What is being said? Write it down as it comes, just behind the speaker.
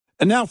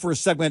And now for a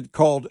segment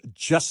called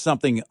Just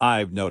Something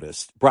I've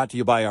Noticed, brought to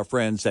you by our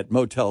friends at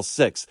Motel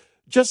 6.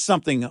 Just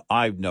something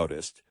I've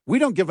noticed. We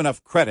don't give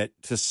enough credit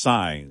to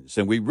signs,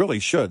 and we really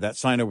should. That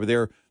sign over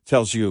there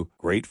tells you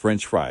great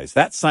French fries.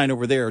 That sign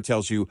over there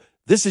tells you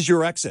this is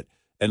your exit.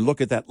 And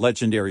look at that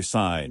legendary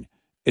sign.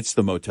 It's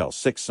the Motel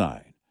 6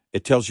 sign.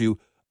 It tells you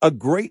a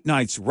great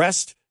night's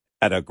rest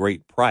at a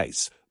great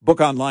price.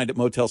 Book online at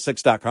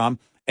motel6.com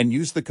and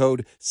use the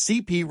code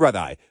CP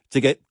Red-Eye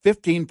to get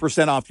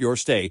 15% off your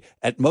stay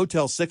at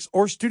Motel 6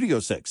 or Studio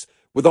 6.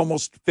 With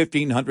almost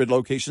 1,500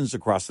 locations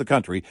across the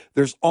country,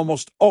 there's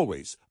almost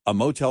always a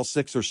Motel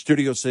 6 or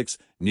Studio 6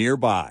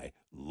 nearby.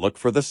 Look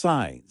for the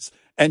signs.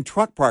 And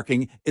truck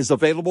parking is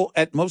available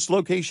at most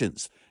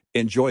locations.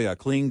 Enjoy a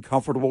clean,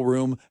 comfortable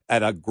room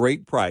at a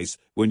great price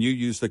when you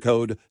use the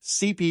code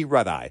CP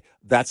Red-Eye.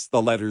 That's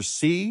the letters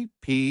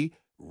CP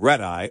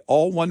Red-Eye,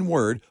 all one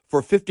word,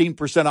 for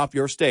 15% off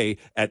your stay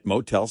at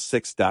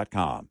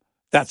motel6.com.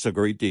 That's a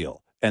great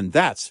deal. And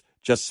that's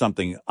just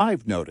something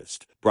I've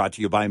noticed. Brought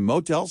to you by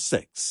Motel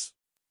 6.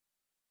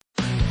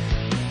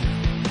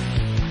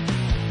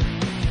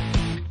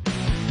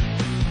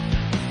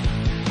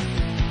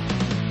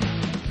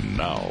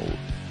 Now,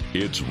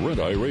 it's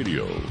Red Eye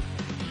Radio.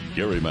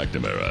 Gary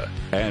McNamara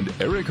and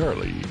Eric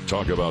Harley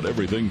talk about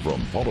everything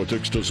from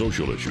politics to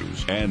social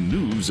issues and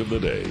news of the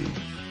day.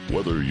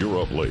 Whether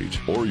you're up late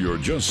or you're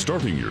just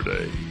starting your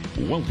day,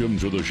 welcome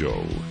to the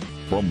show.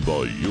 From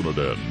the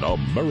Uniden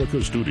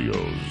America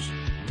Studios,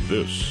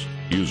 this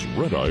is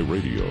Red Eye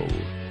Radio.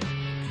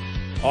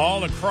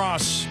 All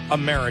across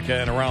America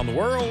and around the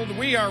world,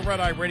 we are Red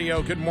Eye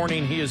Radio. Good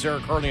morning. He is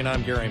Eric Harley, and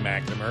I'm Gary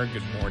McNamara.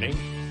 Good morning.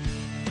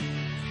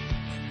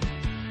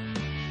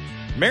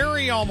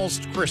 Merry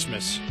almost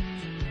Christmas.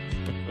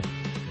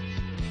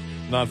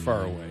 Not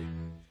far away.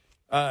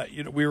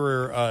 We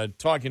were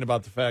talking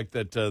about the fact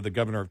that the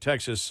governor of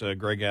Texas,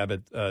 Greg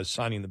Abbott,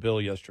 signing the bill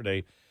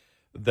yesterday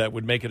that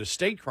would make it a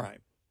state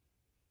crime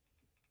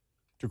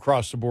to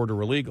cross the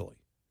border illegally.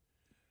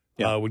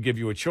 Yeah. Would give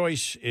you a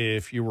choice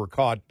if you were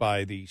caught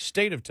by the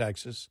state of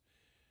Texas.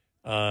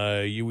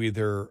 You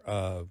either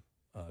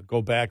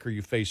go back or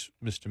you face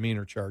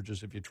misdemeanor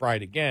charges. If you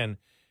tried again,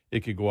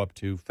 it could go up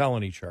to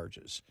felony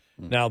charges.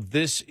 Now,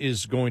 this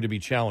is going to be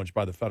challenged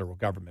by the federal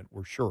government.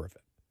 We're sure of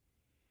it.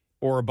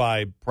 Or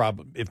by,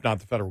 if not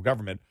the federal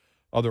government,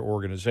 other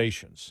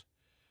organizations.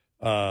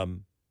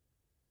 And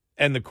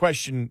the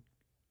question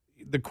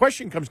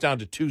comes down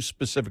to two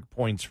specific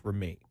points for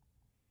me.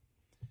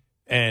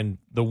 And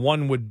the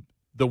one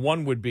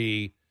would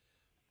be,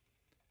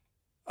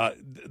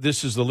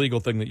 this is the legal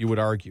thing that you would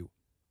argue.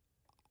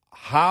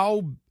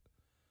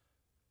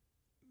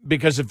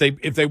 Because if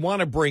they want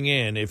to bring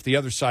in, if the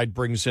other side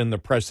brings in the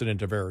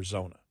precedent of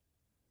Arizona.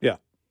 Yeah.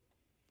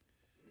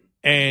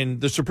 And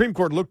the Supreme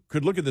Court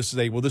could look at this and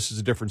say, well, this is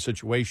a different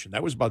situation.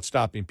 That was about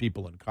stopping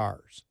people in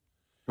cars.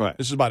 Right.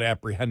 This is about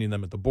apprehending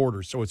them at the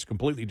border, so it's a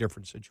completely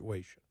different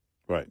situation.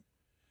 Right.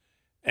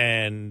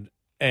 And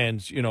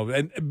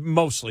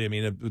mostly, I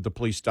mean, the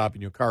police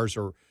stopping your cars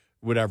or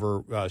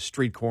whatever,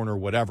 street corner,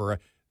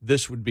 whatever,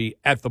 this would be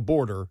at the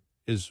border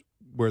is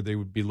where they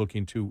would be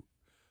looking to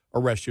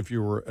arrest you if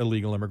you were an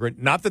illegal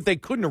immigrant. Not that they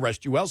couldn't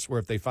arrest you elsewhere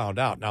if they found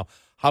out. Now,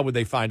 how would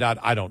they find out?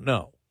 I don't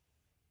know.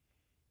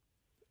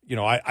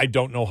 I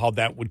don't know how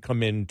that would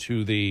come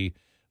into the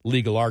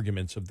legal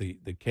arguments of the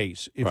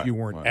case if you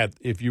weren't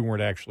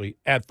actually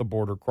at the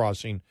border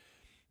crossing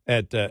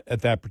at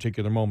that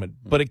particular moment.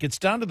 But it gets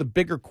down to the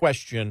bigger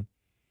question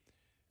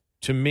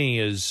to me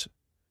is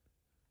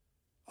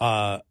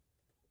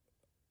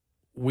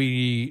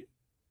we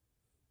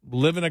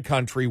live in a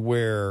country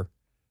where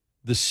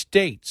the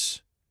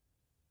states,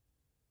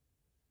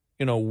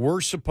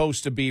 we're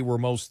supposed to be where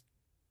most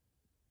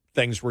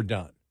things were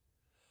done.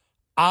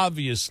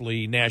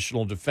 Obviously,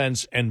 national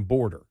defense and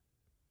border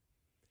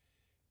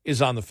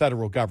is on the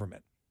federal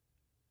government.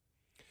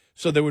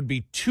 So there would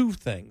be two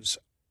things.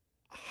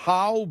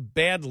 How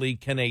badly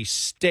can a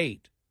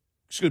state,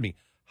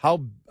 how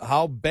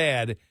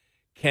bad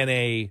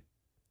can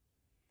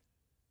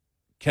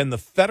the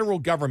federal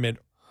government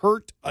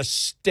hurt a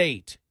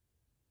state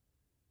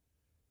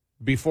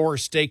before a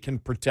state can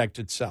protect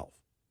itself?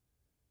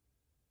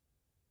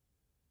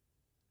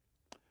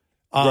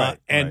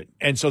 And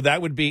so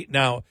that would be,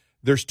 now,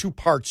 there's two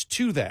parts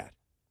to that.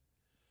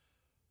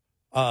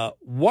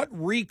 What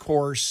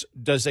recourse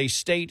does a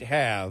state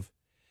have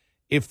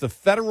if the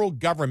federal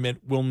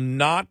government will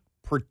not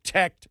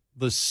protect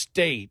the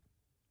state?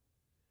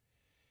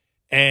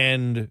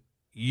 And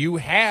you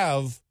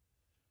have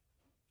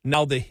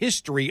now the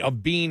history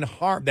of being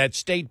harmed, that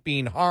state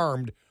being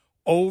harmed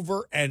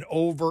over and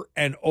over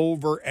and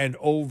over and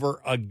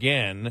over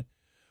again.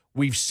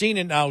 We've seen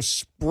it now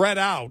spread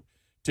out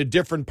to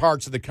different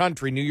parts of the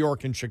country, New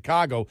York and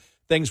Chicago,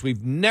 things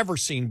we've never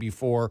seen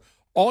before.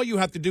 All you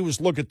have to do is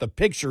look at the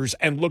pictures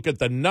and look at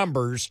the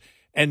numbers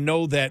and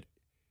know that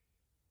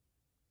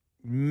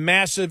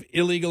massive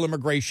illegal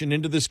immigration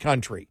into this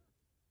country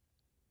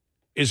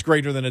is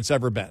greater than it's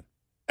ever been.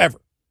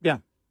 Ever. Yeah,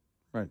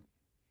 right.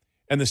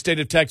 And the state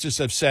of Texas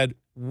have said,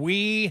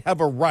 we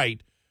have a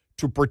right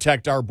to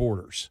protect our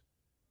borders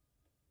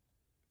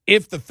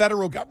if the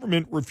federal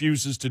government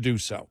refuses to do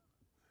so.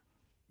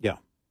 Yeah.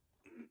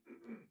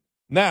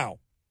 Now,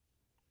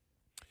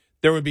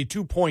 there would be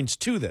 2 points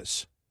to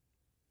this.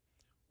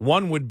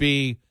 One would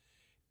be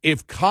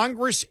if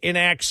Congress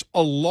enacts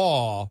a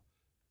law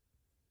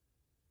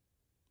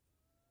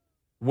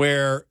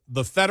where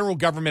the federal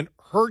government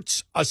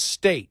hurts a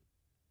state,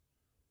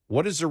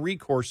 what is the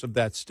recourse of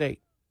that state?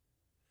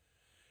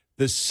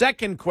 The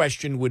second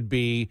question would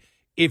be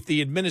if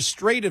the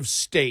administrative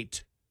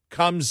state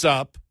comes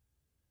up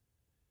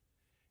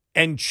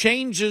and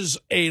changes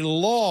a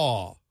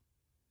law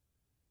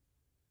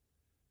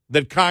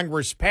that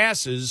Congress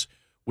passes,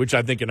 which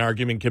I think an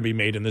argument can be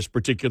made in this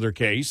particular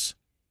case,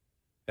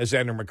 as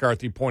Andrew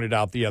McCarthy pointed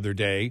out the other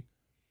day.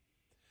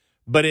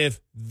 But if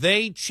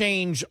they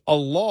change a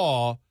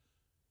law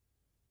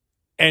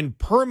and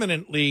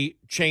permanently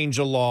change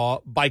a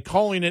law by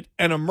calling it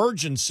an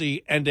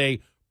emergency and a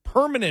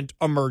permanent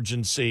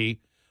emergency,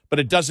 but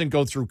it doesn't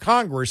go through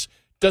Congress,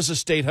 does a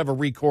state have a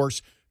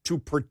recourse to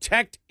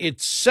protect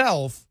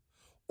itself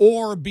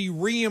or be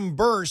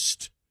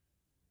reimbursed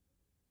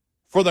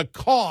for the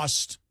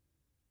cost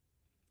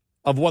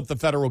of what the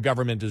federal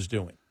government is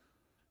doing?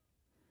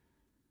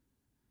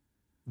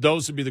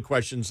 Those would be the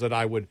questions that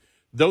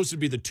those would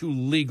be the two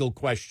legal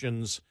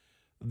questions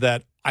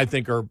that I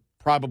think are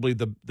probably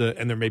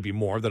and there may be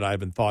more that I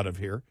haven't thought of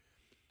here,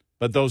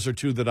 but those are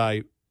two that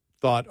I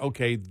thought,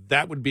 okay,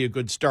 that would be a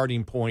good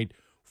starting point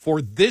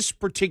for this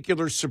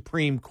particular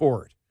Supreme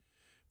Court,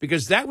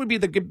 because that would be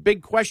the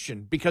big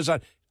question, because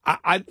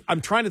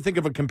I'm trying to think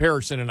of a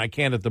comparison and I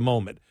can't at the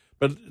moment,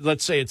 but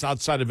let's say it's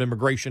outside of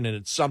immigration and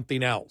it's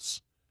something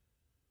else.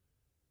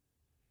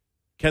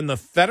 Can the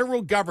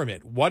federal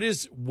government, what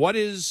does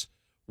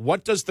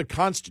the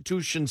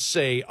Constitution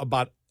say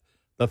about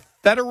the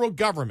federal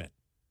government?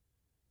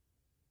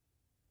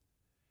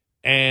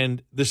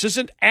 And this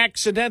isn't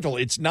accidental.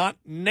 It's not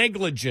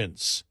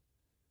negligence.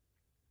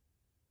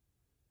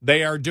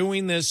 They are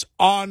doing this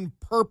on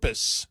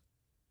purpose.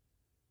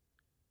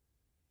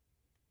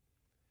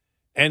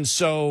 And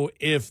so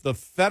if the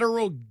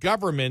federal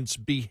government's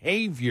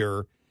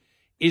behavior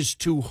is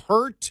to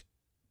hurt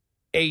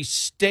a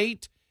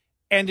state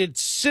and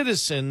its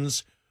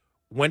citizens,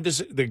 when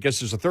does it, I guess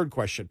there's a third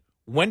question,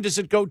 when does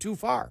it go too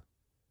far?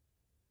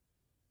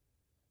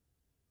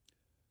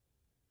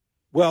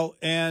 Well,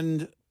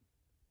 and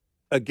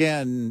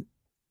again,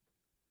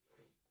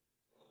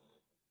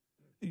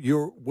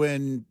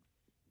 when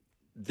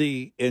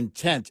the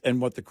intent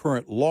and what the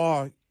current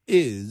law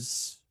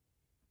is,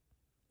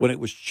 when it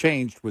was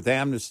changed with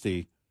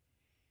amnesty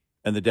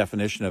and the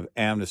definition of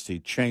amnesty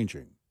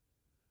changing,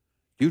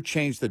 you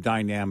change the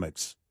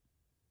dynamics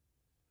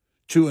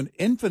to an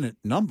infinite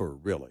number,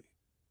 really.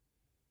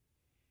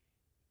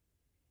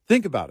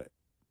 Think about it.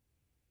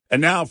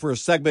 And now for a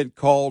segment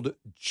called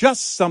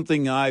Just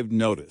Something I've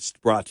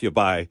Noticed, brought to you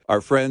by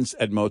our friends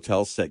at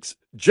Motel 6.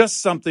 Just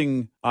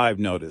something I've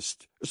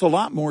noticed. There's a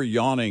lot more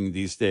yawning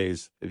these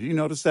days. Have you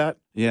noticed that?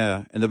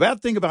 Yeah. And the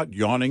bad thing about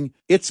yawning,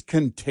 it's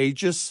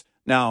contagious.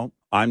 Now,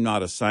 I'm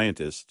not a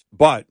scientist,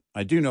 but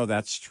I do know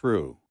that's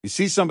true. You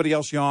see somebody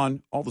else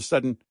yawn, all of a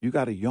sudden, you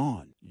got to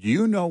yawn.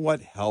 You know what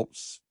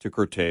helps to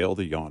curtail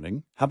the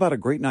yawning? How about a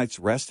great night's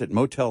rest at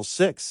Motel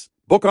 6?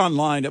 Book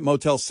online at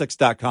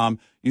motel6.com.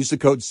 Use the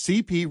code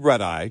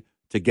CPRedEye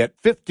to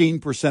get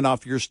 15%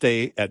 off your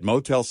stay at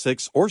Motel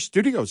 6 or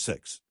Studio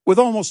 6. With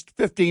almost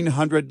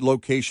 1,500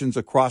 locations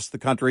across the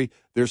country,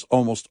 there's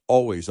almost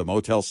always a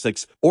Motel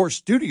 6 or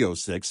Studio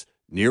 6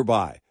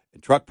 nearby.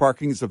 And truck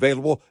parking is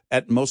available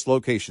at most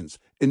locations.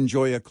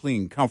 Enjoy a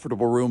clean,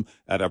 comfortable room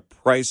at a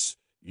price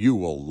you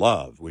will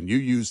love when you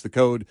use the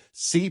code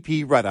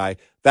CPRedEye.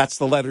 That's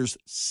the letters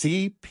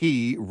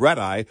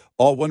CPRedEye,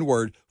 all one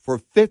word, for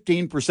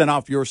 15%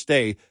 off your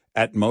stay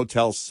at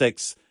Motel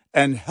 6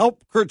 and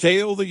help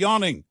curtail the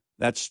yawning.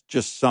 That's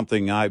just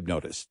something I've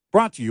noticed.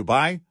 Brought to you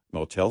by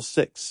Motel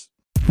 6.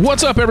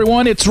 What's up,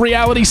 everyone? It's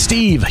Reality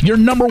Steve, your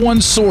number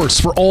one source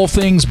for all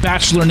things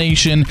Bachelor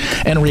Nation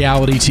and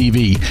reality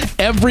TV.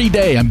 Every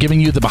day, I'm giving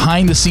you the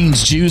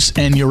behind-the-scenes juice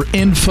and your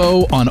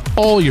info on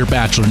all your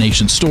Bachelor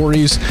Nation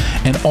stories,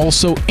 and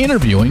also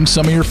interviewing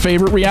some of your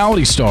favorite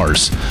reality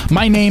stars.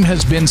 My name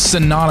has been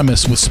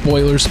synonymous with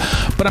spoilers,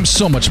 but I'm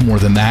so much more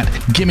than that.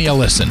 Give me a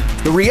listen.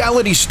 The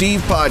Reality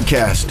Steve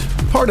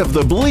Podcast, part of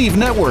the Believe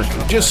Network.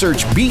 Just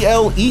search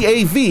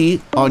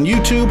BLEAV on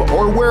YouTube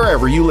or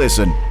wherever you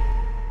listen.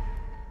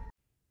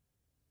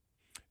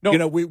 No. You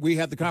know, we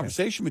had the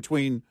conversation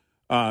between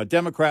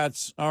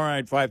Democrats, all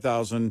right,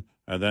 5,000,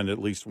 and then at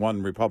least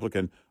one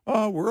Republican.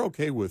 Oh, we're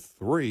okay with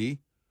 3,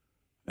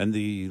 and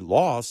the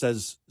law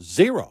says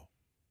 0.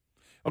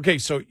 Okay,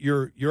 so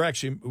you're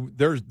actually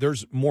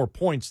there's more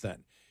points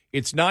then.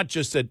 It's not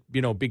just that,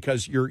 you know,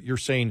 because you're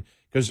saying,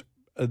 because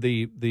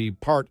the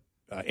part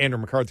Andrew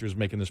McCarthy was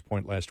making this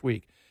point last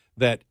week,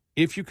 that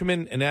if you come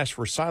in and ask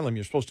for asylum,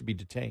 you're supposed to be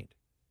detained.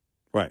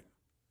 Right.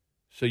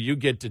 So you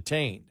get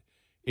detained.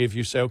 If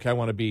you say, okay, I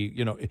want to be,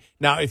 you know,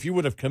 now if you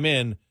would have come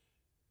in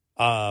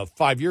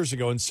 5 years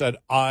ago and said,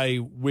 I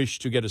wish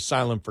to get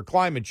asylum for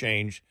climate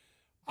change,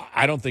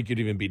 I don't think you'd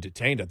even be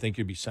detained. I think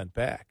you'd be sent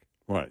back.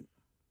 Right.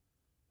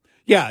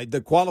 Yeah,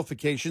 the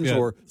qualifications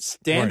or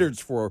standards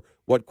for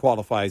what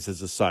qualifies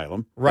as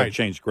asylum have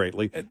changed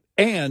greatly,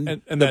 and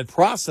the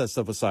process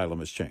of asylum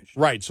has changed.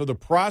 Right. So the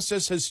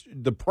process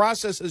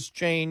has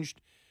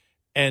changed,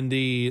 and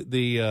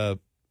the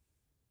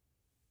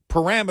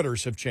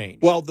parameters have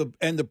changed. Well,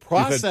 the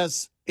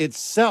process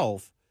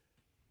itself,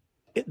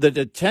 the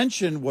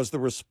detention was the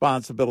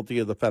responsibility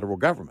of the federal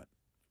government.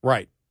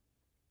 Right.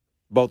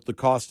 Both the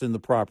cost and the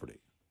property.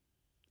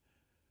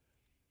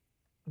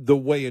 The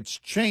way it's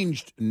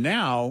changed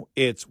now,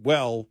 it's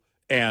trying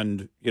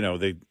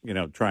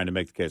to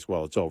make the case,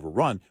 it's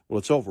overrun. Well,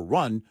 it's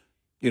overrun,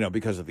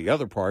 because of the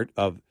other part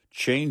of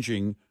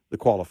changing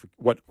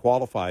what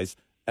qualifies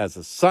as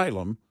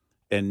asylum,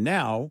 and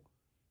now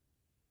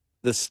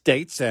the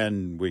states,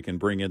 and we can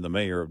bring in the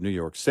mayor of New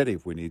York City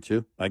if we need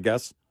to, I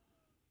guess.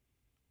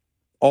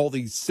 All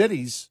these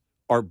cities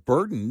are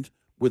burdened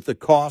with the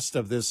cost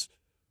of this,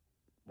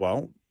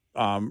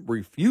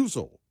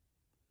 refusal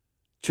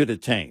to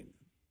detain.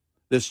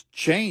 This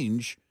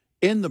change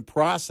in the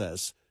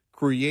process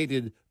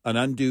created an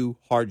undue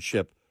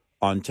hardship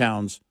on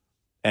towns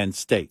and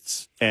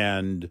states.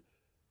 And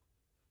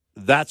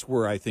that's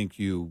where I think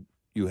you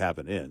have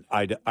it in.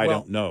 I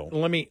don't know.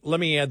 Let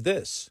me add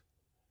this,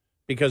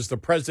 because the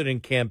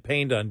president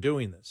campaigned on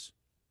doing this.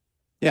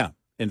 Yeah,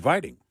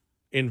 inviting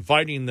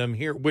them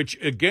here,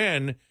 which,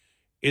 again,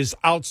 is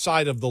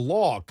outside of the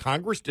law.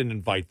 Congress didn't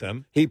invite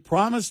them. He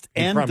promised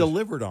and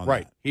delivered on that.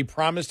 Right. He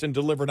promised and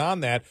delivered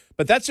on that.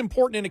 But that's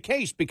important in a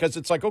case, because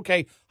it's like,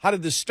 okay, how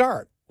did this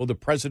start? Well, the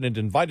president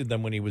invited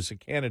them when he was a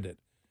candidate.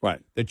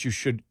 Right. That you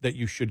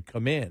should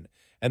come in.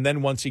 And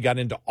then once he got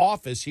into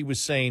office, he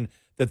was saying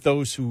that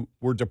those who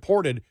were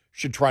deported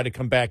should try to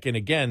come back in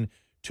again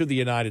to the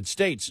United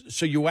States.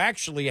 So you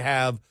actually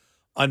have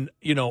a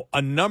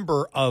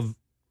number of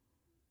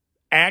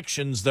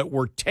actions that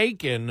were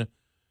taken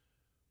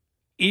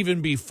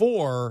even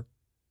before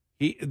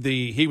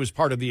he was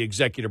part of the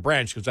executive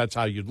branch, because that's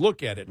how you'd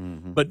look at it.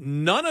 Mm-hmm. But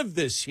none of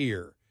this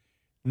here,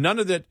 none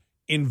of that,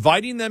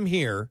 inviting them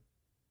here,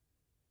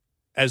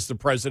 as the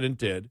president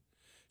did,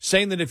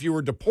 saying that if you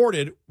were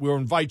deported, we'll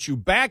invite you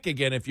back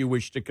again if you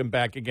wish to come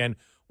back again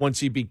once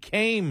he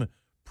became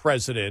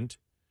president.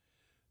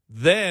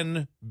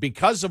 Then,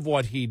 because of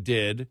what he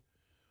did,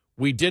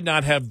 we did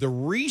not have the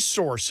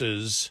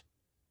resources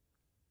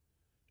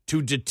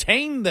to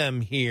detain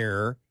them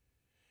here.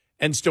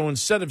 And so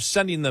instead of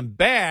sending them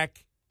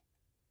back,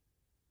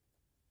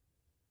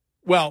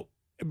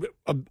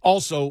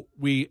 also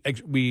we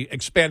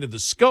expanded the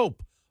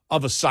scope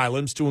of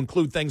asylums to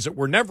include things that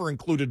were never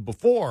included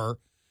before.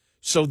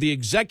 So the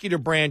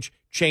executive branch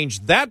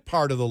changed that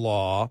part of the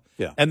law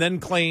and then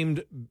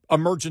claimed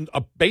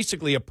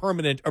basically a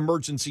permanent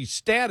emergency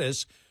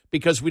status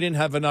because we didn't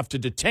have enough to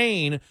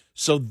detain.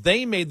 So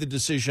they made the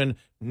decision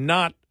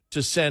not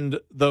to send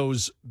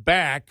those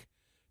back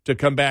to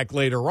come back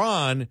later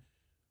on.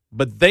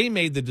 But they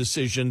made the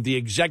decision, the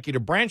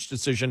executive branch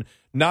decision,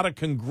 not a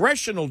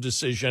congressional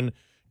decision,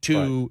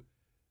 to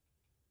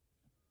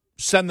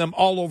send them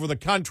all over the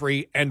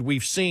country. And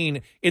we've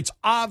seen, it's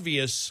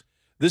obvious,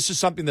 this is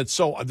something that's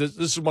this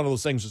is one of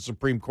those things the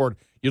Supreme Court,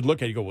 you'd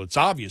look at, you go, well, it's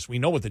obvious. We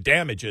know what the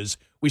damage is.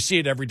 We see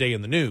it every day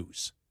in the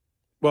news.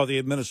 Well, the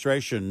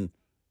administration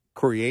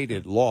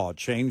created law,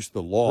 changed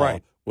the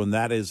law when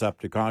that is up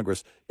to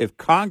Congress.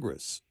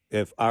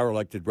 If our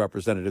elected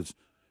representatives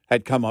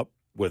had come up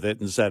with it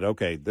and said,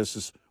 okay,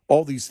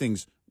 all these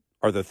things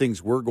are the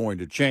things we're going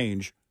to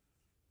change.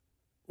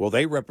 Well,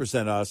 they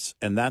represent us,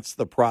 and that's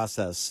the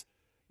process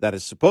that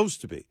is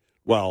supposed to be.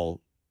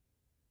 Well,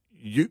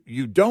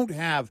 you don't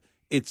have,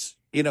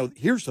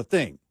 here's the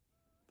thing.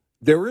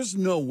 There is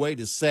no way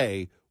to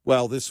say,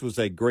 well, this was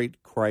a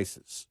great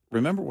crisis.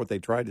 Remember what they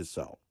tried to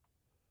sell.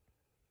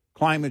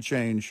 Climate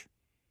change,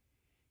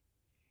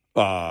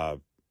 COVID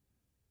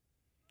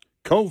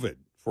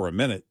for a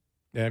minute.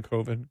 Yeah,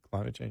 COVID,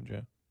 climate change,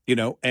 yeah.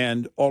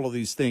 And all of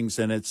these things.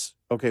 And it's,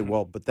 okay,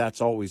 but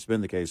that's always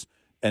been the case.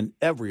 And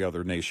every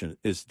other nation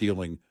is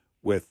dealing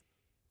with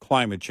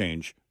climate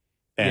change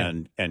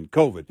and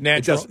COVID.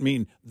 It doesn't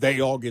mean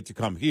they all get to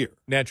come here.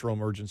 Natural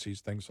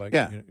emergencies, things like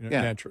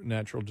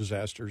natural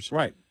disasters.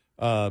 Right.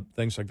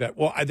 Things like that.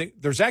 Well, I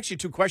think there's actually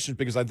two questions,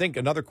 because I think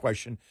another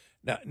question,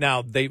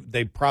 now they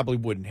probably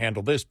wouldn't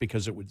handle this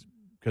because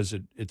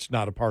it's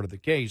not a part of the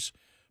case,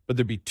 but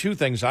there'd be two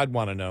things I'd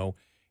want to know.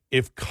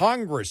 If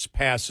Congress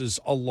passes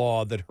a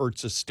law that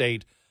hurts a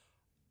state,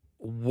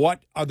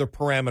 what are the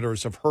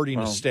parameters of hurting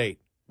a state?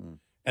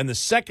 And the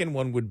second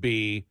one would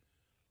be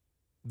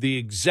the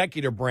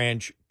executive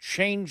branch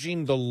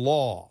changing the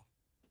law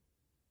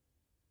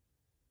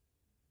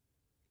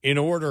in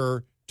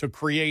order to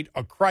create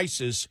a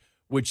crisis,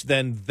 which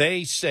then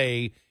they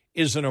say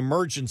is an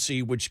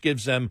emergency, which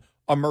gives them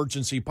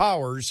emergency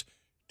powers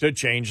to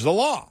change the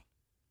law.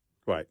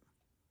 Right.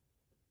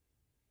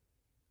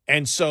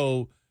 And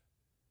so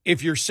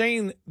if you're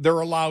saying they're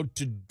allowed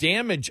to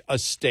damage a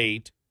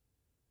state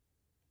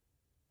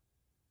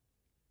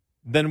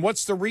then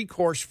what's the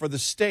recourse for the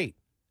state?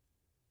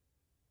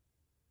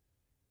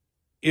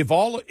 If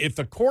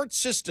the court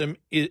system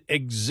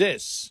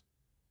exists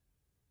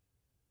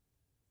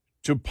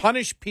to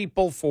punish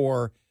people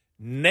for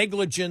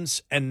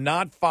negligence and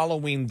not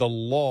following the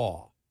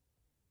law,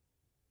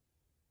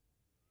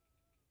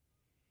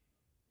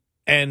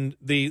 and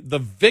the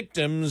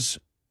victims,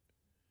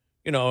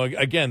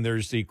 again,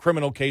 there's the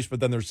criminal case, but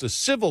then there's the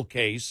civil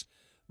case.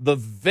 The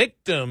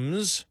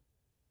victims,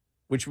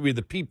 which would be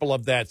the people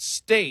of that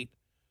state,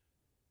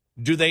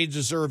 do they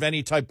deserve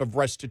any type of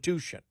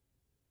restitution?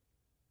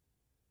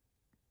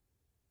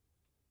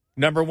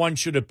 Number one,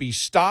 should it be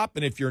stopped?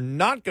 And if you're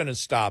not going to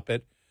stop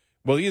it,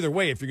 well, either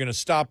way, if you're going to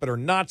stop it or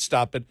not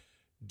stop it,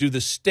 do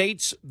the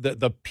states,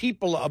 the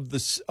people of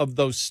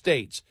those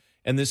states,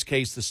 in this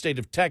case, the state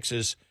of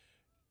Texas,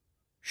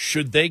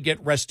 should they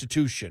get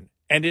restitution?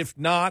 And if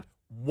not,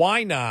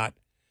 why not?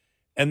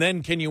 And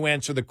then can you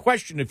answer the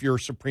question, if you're a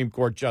Supreme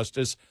Court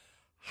justice,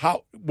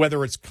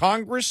 whether it's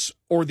Congress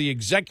or the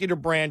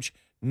executive branch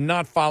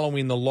not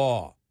following the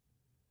law?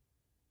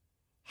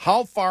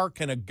 How far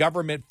can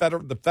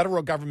the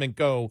federal government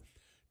go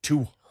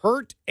to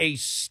hurt a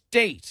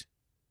state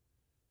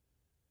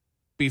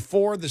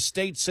before the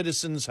state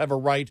citizens have a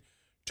right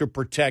to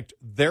protect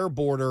their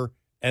border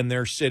and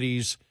their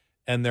cities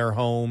and their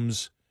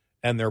homes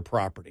and their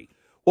property?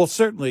 Well,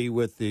 certainly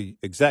with the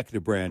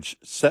executive branch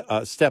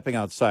stepping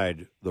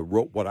outside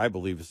what I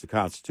believe is the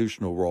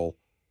constitutional role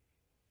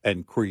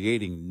and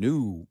creating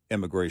new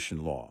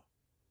immigration law,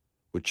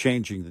 with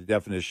changing the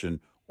definition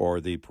or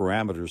the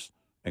parameters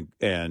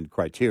and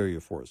criteria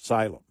for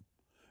asylum,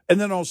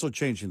 and then also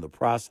changing the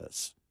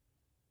process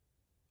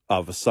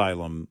of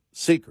asylum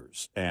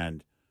seekers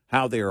and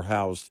how they are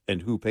housed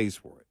and who pays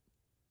for it.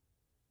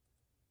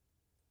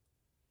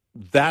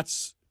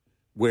 That's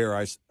where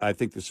I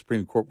think the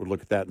Supreme Court would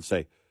look at that and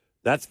say,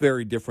 that's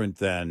very different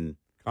than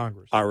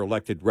Congress, our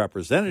elected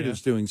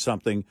representatives doing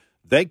something.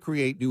 They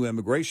create new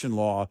immigration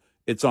law.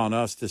 It's on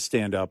us to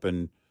stand up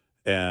and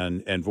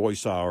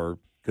voice our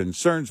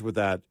concerns with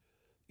that,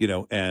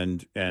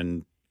 and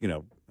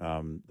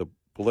the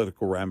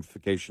political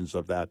ramifications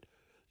of that,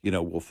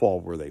 will fall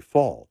where they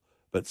fall.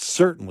 But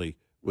certainly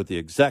with the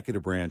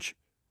executive branch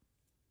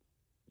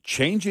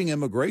changing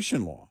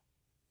immigration law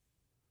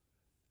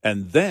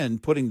and then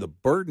putting the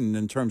burden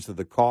in terms of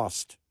the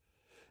cost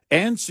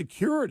and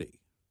security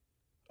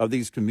of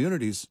these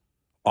communities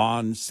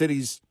on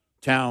cities,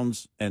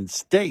 towns, and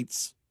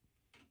states,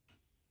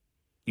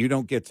 you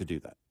don't get to do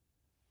that.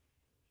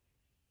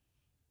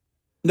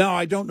 Now,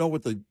 I don't know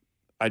what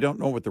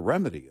the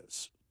remedy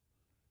is,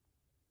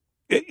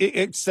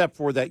 except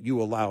for that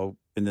you allow,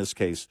 in this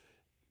case,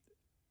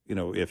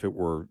 if it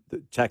were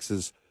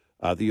Texas,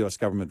 the U.S.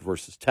 government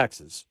versus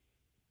Texas,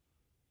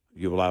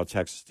 you allow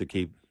Texas to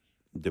keep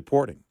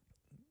deporting.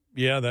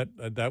 Yeah,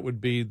 that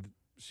would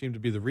seem to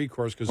be the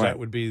recourse, because that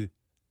would be,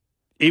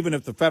 even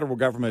if the federal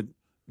government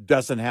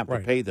doesn't have to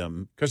pay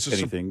them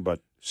anything,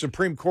 but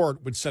Supreme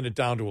Court would send it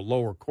down to a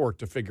lower court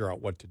to figure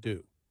out what to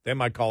do. They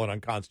might call it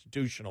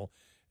unconstitutional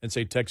and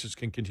say Texas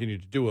can continue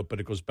to do it, but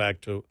it goes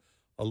back to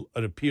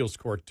an appeals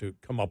court to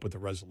come up with a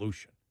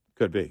resolution.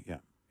 Could be, yeah.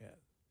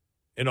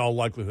 In all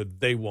likelihood,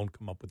 they won't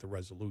come up with a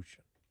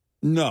resolution.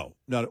 No.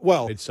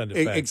 Well, they'd send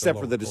it back except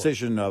for the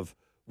decision of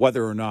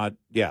whether or not,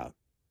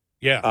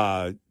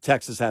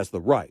 Texas has the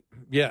right.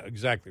 Yeah,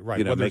 exactly,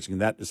 right. Making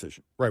that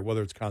decision. Right,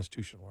 whether it's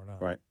constitutional or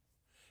not. Right.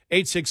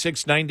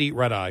 866-90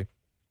 Red Eye.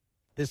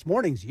 This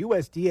morning's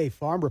USDA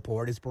Farm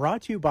Report is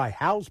brought to you by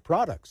Howes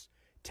Products.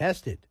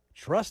 Tested,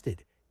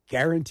 trusted,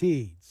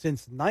 guaranteed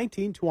since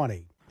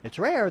 1920. It's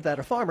rare that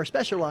a farmer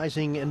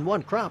specializing in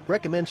one crop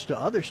recommends to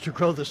others to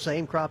grow the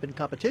same crop in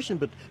competition,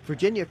 but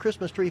Virginia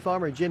Christmas tree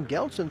farmer Jim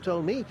Gelson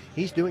told me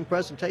he's doing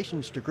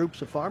presentations to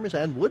groups of farmers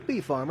and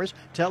would-be farmers,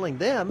 telling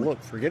them, look,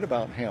 forget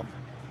about hemp.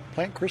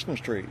 Plant Christmas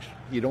trees.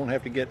 You don't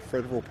have to get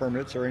federal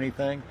permits or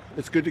anything.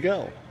 It's good to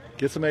go.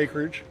 Get some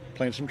acreage,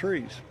 plant some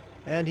trees.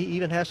 And he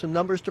even has some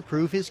numbers to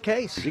prove his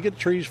case. You get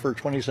trees for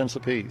 20 cents a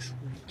piece.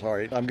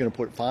 Sorry, I'm going to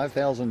put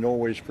 5,000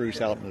 Norway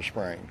spruce out in the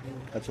spring.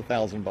 That's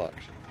 $1,000.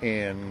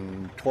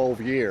 In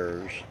 12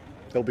 years,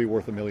 they'll be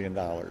worth $1 million.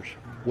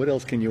 What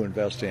else can you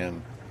invest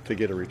in to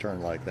get a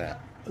return like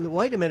that?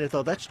 Wait a minute,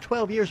 though. That's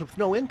 12 years of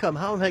no income.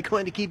 How am I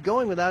going to keep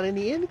going without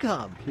any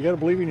income? You got to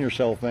believe in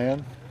yourself,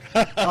 man.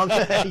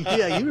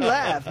 Yeah, you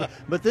laugh,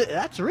 but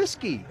that's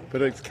risky.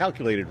 But it's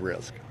calculated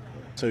risk.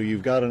 So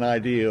you've got an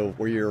idea of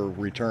where your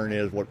return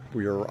is, what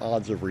your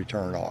odds of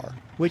return are.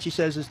 Which he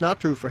says is not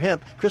true for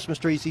hemp. Christmas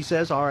trees, he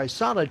says, are a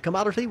solid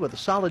commodity with a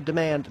solid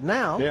demand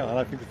now. Yeah, and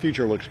I think the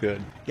future looks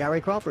good. Gary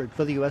Crawford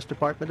for the U.S.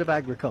 Department of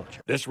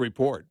Agriculture. This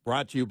report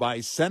brought to you by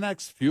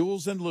Cenex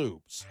Fuels and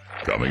Lubes.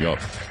 Coming up,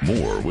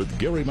 more with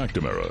Gary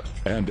McNamara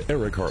and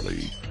Eric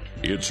Harley.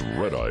 It's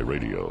Red Eye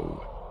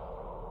Radio.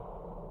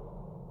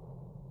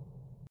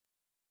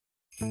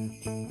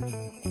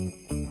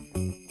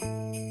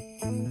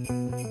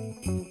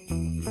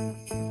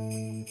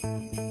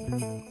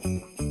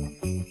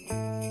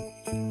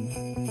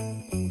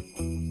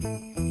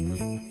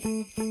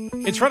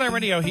 It's Red Eye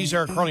Radio. He's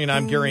Eric Carly, and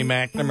I'm Gary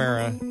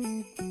McNamara.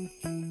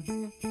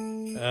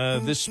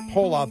 This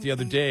poll out the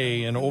other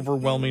day, an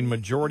overwhelming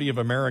majority of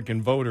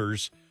American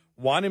voters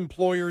want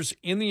employers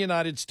in the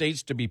United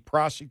States to be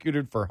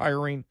prosecuted for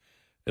hiring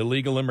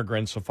illegal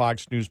immigrants, a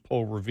Fox News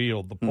poll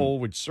revealed. The poll,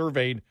 which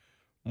surveyed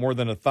more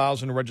than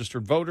 1,000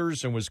 registered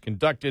voters and was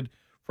conducted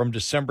from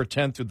December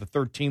 10th through the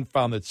 13th,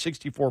 found that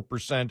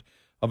 64%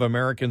 of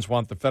Americans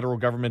want the federal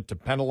government to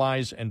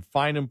penalize and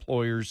fine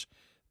employers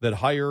that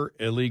hire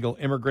illegal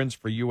immigrants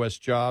for U.S.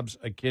 jobs,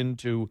 akin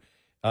to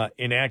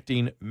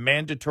enacting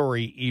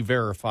mandatory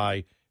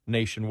E-Verify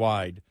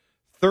nationwide.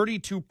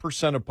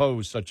 32%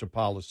 oppose such a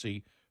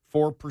policy.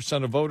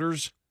 4% of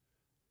voters,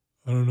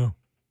 I don't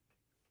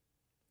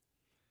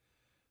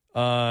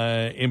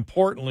know.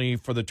 Importantly,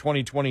 for the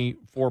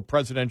 2024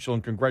 presidential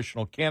and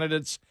congressional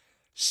candidates,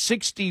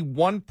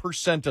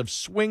 61% of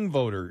swing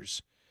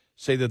voters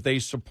say that they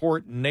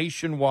support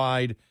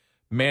nationwide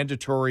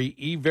mandatory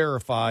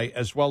E-Verify,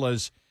 as well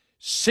as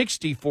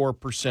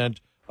 64%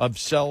 of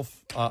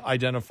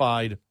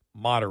self-identified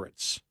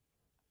moderates.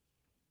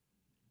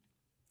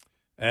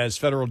 As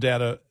federal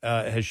data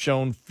has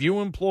shown,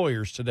 few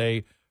employers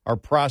today are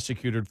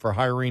prosecuted for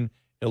hiring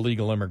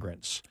illegal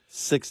immigrants.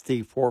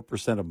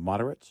 64% of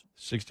moderates?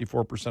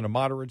 64% of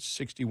moderates,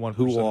 61%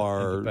 who of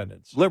are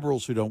independents.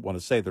 Liberals who don't want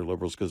to say they're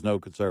liberals because no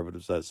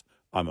conservative says,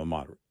 I'm a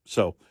moderate.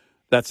 So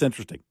that's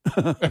interesting.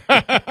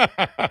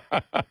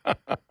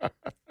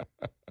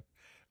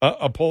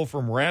 A poll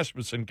from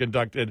Rasmussen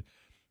conducted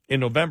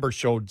in November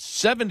showed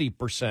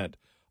 70%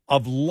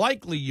 of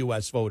likely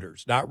U.S.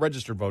 voters, not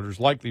registered voters,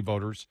 likely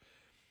voters,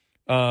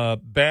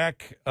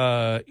 back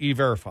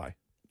E-Verify.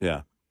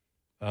 Yeah.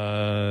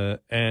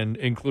 And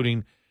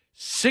including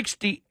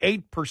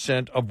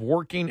 68% of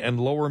working and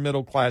lower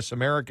middle class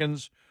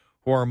Americans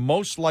who are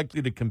most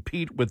likely to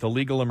compete with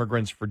illegal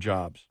immigrants for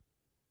jobs.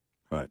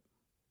 Right.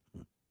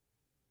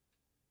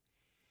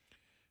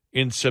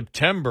 In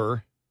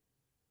September,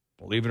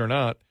 believe it or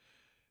not,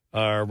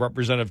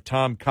 Representative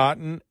Tom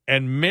Cotton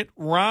and Mitt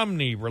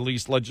Romney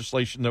released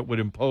legislation that would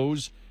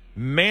impose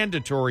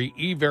mandatory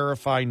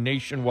E-Verify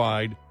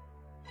nationwide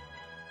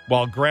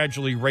while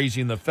gradually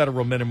raising the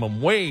federal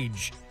minimum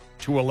wage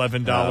to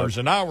 $11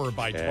 an hour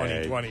by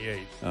 2028.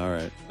 All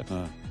right.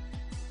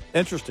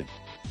 Interesting.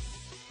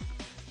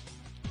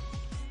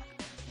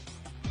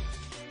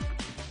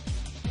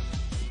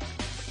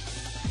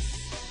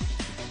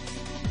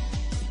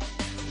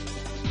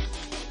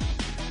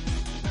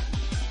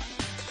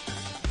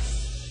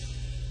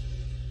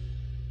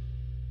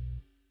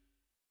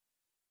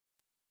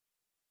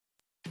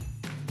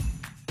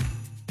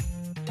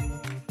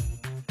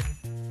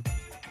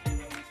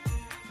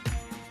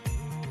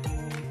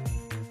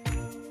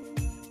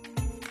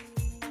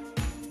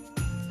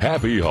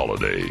 Happy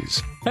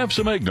holidays. Have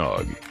some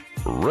eggnog.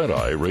 Red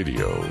Eye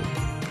Radio.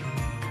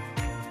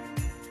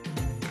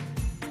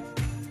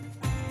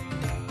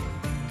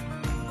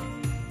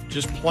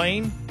 Just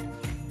plain.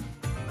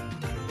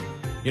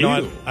 You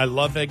know, I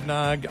love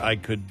eggnog. I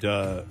could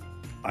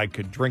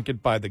drink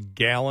it by the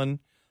gallon.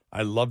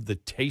 I love the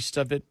taste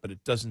of it, but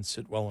it doesn't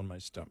sit well in my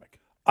stomach.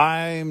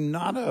 I'm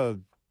not a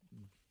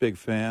big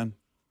fan.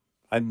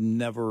 I've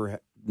never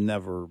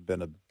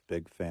been a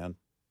big fan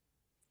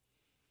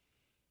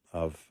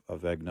of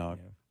eggnog.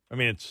 Yeah. I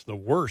mean, it's the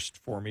worst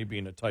for me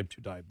being a type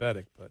 2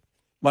 diabetic, but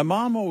my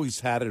mom always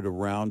had it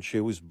around. She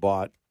always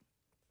bought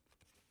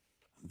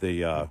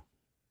the, I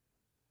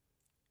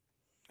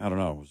don't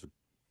know, it was a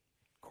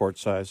quart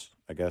size,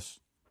 I guess.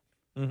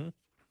 Mm-hmm.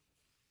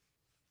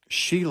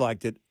 She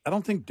liked it. I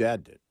don't think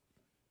Dad did.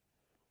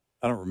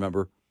 I don't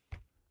remember.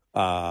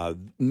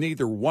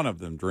 Neither one of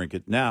them drink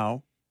it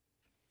now.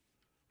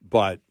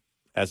 But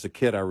as a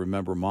kid, I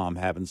remember Mom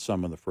having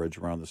some in the fridge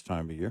around this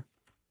time of year.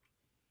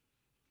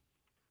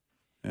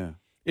 Yeah.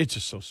 It's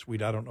just so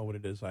sweet. I don't know what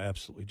it is. I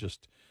absolutely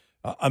just,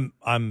 I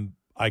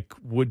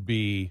could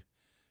be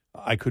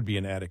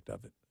an addict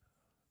of it.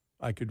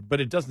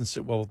 But it doesn't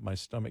sit well with my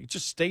stomach. It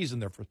just stays in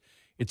there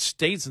it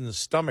stays in the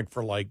stomach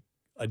for like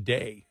a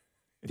day.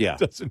 Yeah. It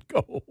doesn't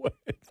go away.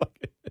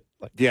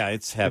 Yeah,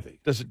 it's heavy.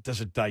 Does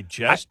it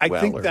digest? I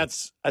think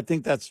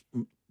that's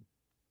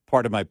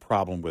part of my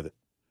problem with it.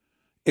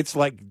 It's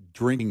like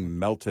drinking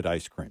melted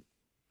ice cream.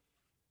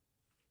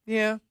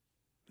 Yeah.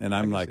 And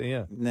I'm like,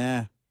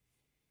 nah.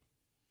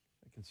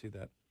 I can see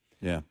that.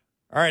 Yeah.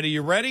 All right, are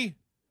you ready?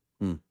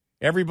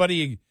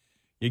 Everybody,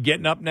 you're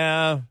getting up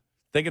now,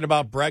 thinking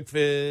about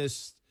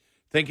breakfast,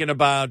 thinking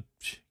about,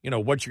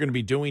 what you're going to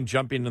be doing,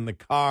 jumping in the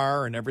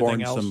car and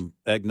everything else. Some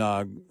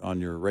eggnog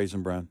on your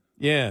Raisin Bran.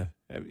 Yeah,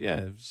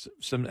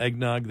 some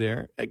eggnog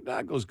there.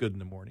 Eggnog goes good in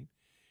the morning.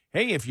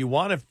 Hey, if you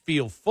want to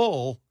feel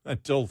full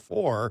until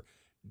 4,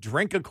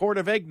 drink a quart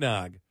of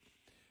eggnog.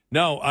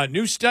 No, a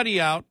new study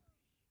out.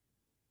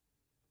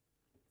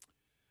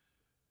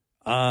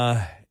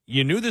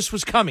 You knew this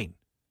was coming.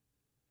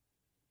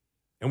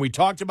 And we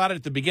talked about it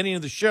at the beginning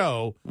of the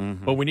show,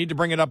 but we need to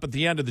bring it up at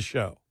the end of the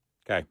show.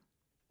 Okay.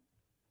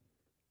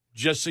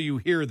 Just so you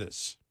hear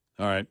this.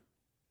 All right.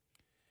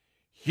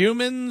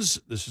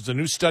 Humans, this is a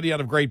new study out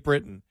of Great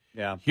Britain.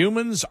 Yeah.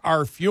 Humans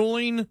are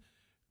fueling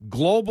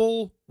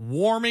global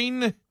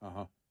warming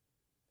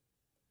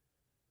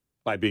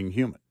By being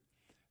human.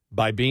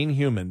 by being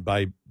human,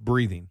 by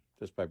breathing.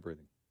 Just by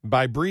breathing.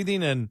 By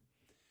breathing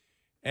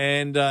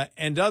and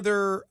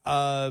other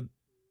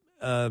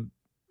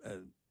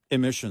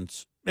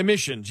Emissions.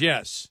 emissions.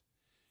 Yes.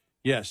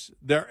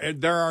 There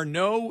are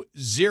no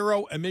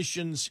zero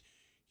emissions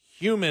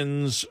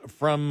humans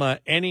from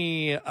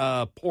any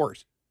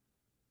port.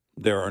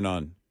 There are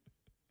none.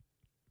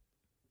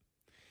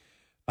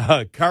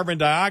 Carbon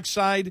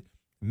dioxide,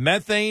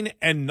 methane,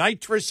 and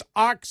nitrous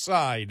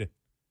oxide.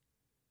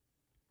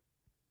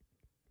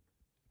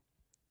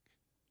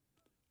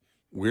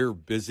 We're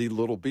busy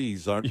little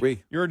bees, aren't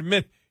we?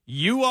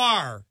 You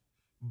are,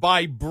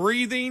 by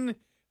breathing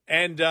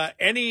and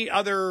any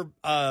other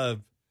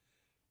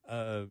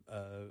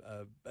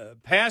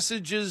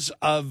passages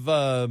of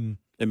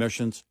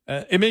Emissions.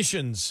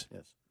 emissions,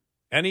 Yes.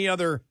 any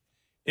other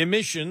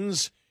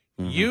emissions,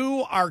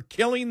 you are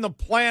killing the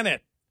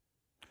planet.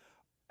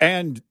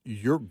 And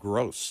you're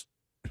gross.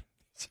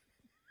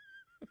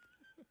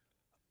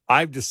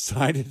 I've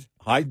decided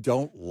I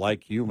don't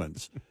like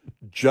humans.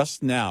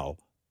 Just now,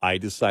 I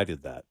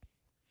decided that.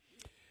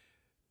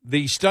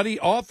 The study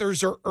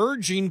authors are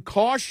urging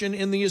caution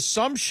in the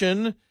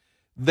assumption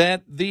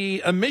that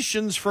the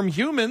emissions from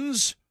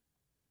humans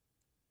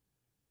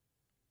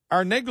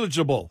are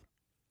negligible.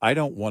 I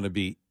don't want to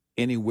be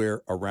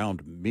anywhere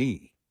around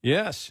me,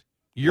 Yes.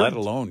 let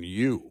alone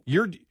you.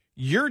 You're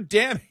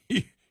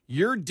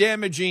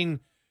damaging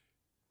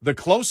the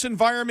close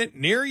environment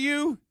near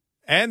you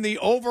and the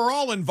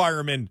overall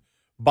environment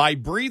by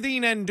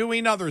breathing and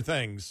doing other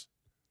things.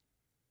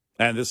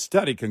 And this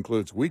study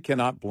concludes we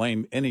cannot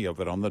blame any of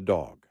it on the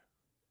dog.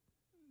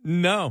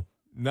 No.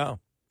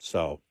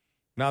 So,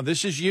 Now,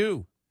 this is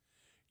you.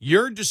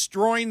 You're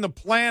destroying the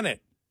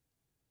planet.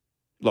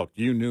 look,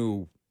 you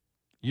knew.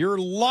 Your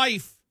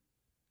life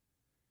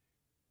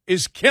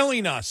is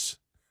killing us.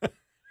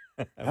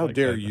 How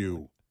dare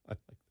you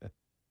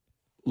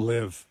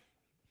live?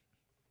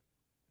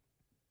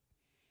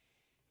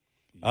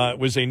 It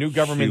was a new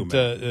government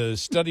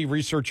study.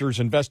 Researchers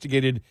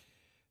investigated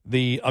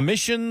the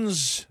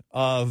emissions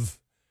of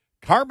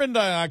carbon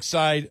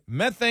dioxide,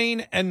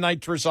 methane, and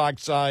nitrous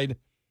oxide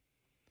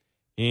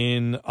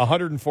in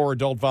 104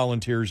 adult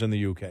volunteers in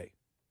the UK.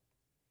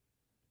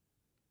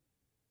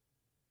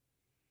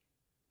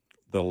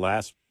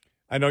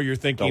 I know you're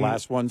thinking The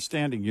last one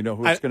standing. You know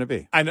who it's going to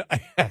be. I know.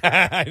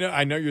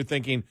 I know you're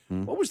thinking.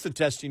 What was the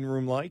testing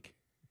room like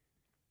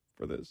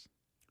for this?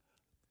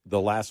 The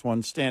last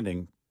one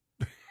standing.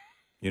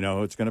 You know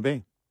who it's going to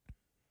be.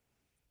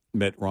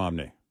 Mitt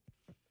Romney.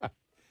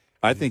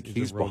 I think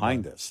he's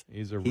behind this.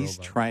 He's a He's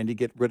robot. trying to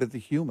get rid of the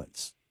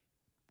humans.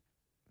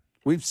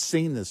 We've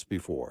seen this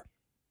before.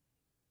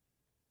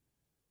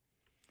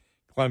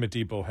 Climate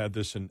Depot had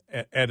this and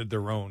added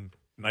their own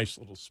nice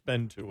little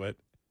spin to it.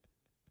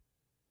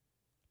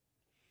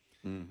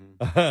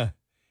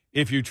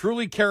 If you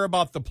truly care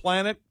about the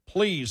planet,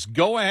 please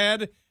go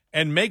ahead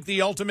and make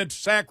the ultimate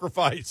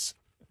sacrifice.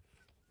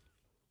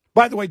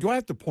 By the way, do I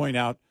have to point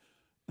out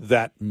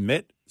that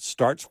Mitt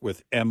starts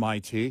with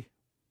MIT?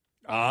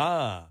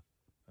 Ah.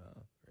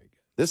 Very good.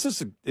 This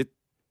is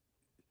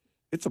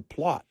it's a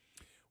plot.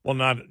 Well,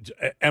 not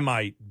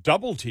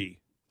MIT.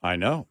 I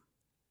know.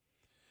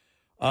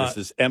 This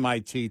is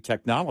MIT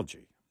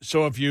technology.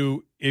 So if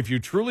you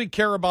truly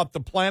care about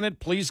the planet,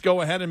 please go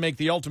ahead and make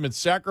the ultimate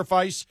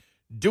sacrifice.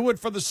 Do it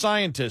for the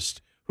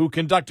scientists who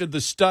conducted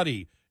the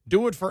study.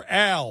 Do it for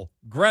Al,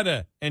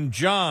 Greta, and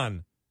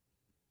John.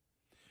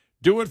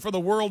 Do it for the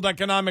World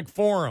Economic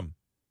Forum.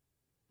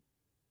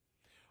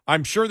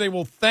 I'm sure they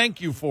will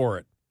thank you for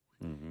it.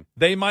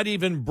 They might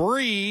even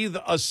breathe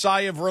a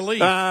sigh of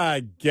relief.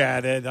 I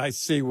get it. I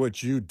see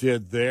what you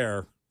did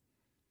there.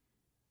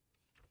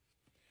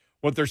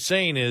 What they're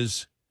saying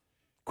is,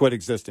 Quit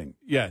existing.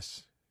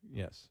 yes.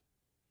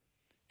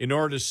 In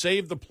order to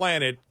save the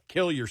planet,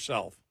 kill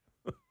yourself.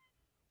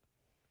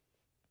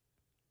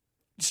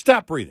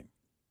 Stop breathing.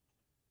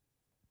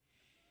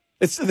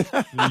 It's We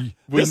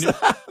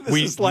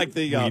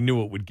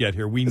knew it would get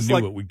here. We knew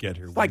it would get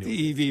here. It's like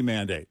the EV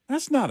mandate.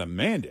 That's not a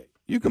mandate.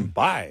 You can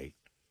buy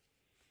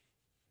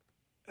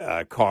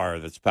a car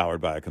that's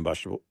powered by a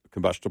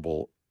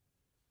combustible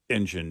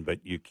engine, but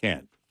you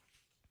can't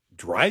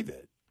drive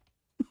it.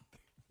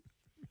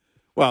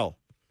 Well,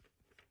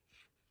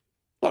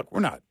 look, we're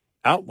not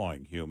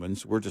outlawing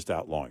humans. We're just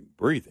outlawing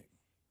breathing.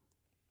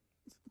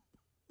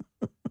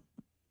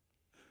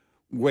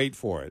 Wait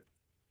for it.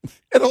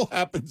 It'll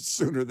happen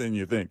sooner than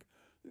you think.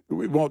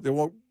 We won't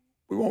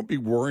be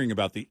worrying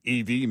about the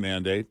EV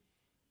mandate.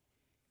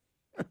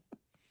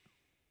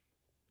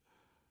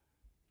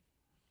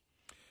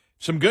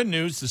 Some good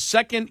news. The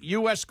Second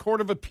U.S.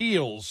 Court of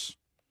Appeals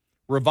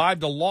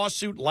revived a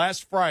lawsuit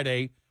last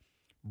Friday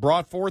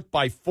brought forth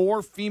by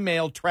 4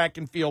 female track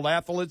and field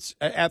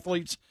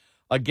athletes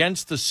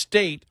against the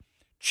state,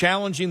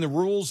 challenging the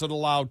rules that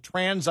allow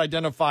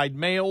trans-identified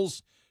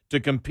males to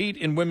compete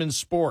in women's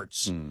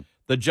sports.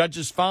 The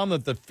judges found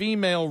that the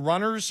female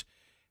runners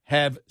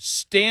have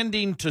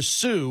standing to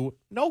sue.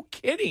 No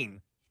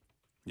kidding.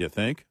 You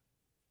think?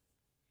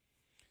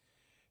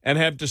 And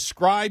have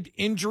described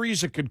injuries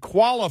that could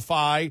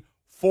qualify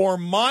for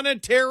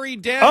monetary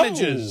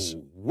damages.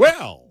 Oh,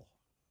 well,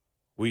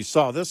 we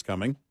saw this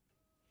coming.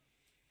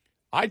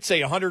 I'd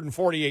say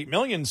 $148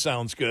 million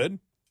sounds good.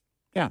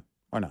 Yeah,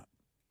 why not?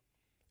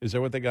 Is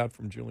that what they got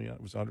from Giuliani?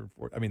 It was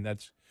 140. I mean,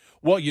 that's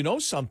well. You know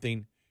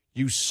something?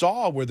 You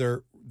saw where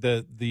the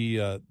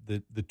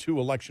two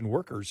election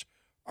workers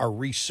are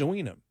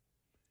resuing him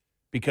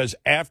because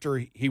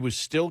after he was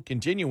still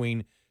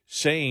continuing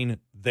saying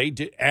they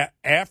did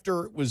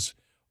after it was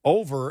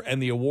over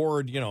and the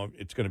award,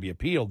 it's going to be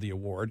appealed, the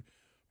award,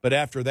 but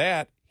after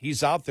that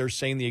he's out there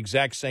saying the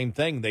exact same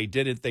thing. They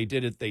did it. They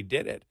did it. They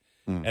did it.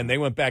 Mm-hmm. And they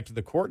went back to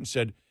the court and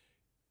said,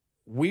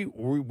 we're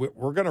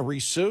going to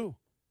resue.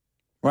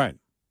 Right.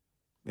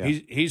 Yeah.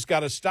 He's got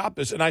to stop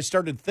this. And I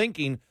started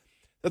thinking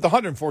that the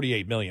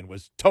 $148 million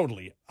was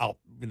totally out.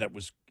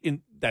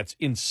 That's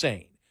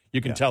insane.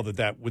 You can tell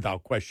that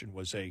without question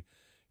was a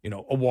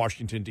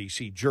Washington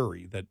D.C.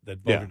 jury that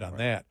voted on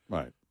that.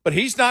 Right. But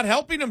he's not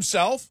helping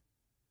himself.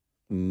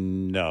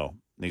 No,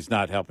 he's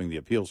not helping the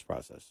appeals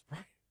process.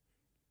 Right.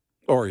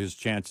 Or his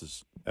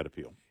chances at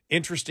appeal.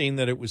 Interesting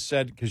that it was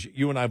said, because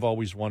you and I have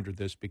always wondered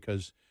this,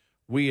 because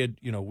we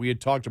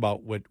had talked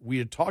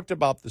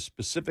about the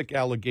specific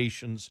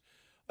allegations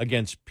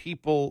against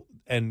people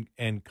and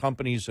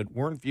companies that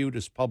weren't viewed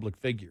as public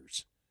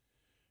figures,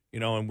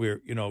 and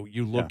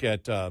you look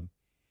at,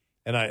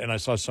 and I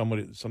saw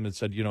someone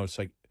said, it's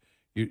like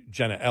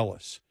Jenna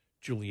Ellis,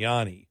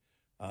 Giuliani,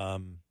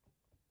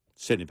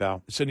 Sidney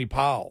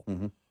Powell,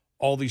 mm-hmm.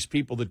 All these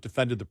people that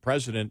defended the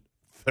president,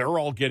 they're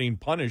all getting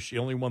punished. The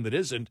only one that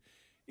isn't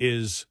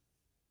is,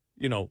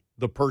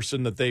 the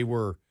person that they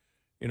were,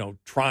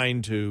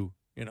 trying to,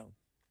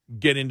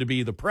 get in to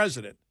be the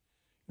president.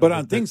 But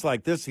on things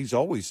like this, he's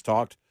always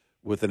talked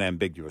with an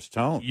ambiguous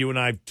tone. You and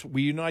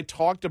I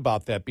talked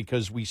about that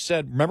because we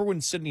said, remember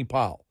when Sidney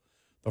Powell,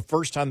 the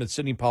first time that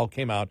Sidney Powell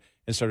came out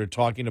and started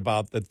talking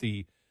about that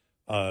the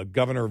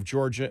governor of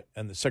Georgia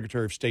and the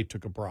Secretary of State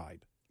took a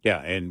bribe.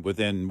 Yeah, and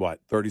within,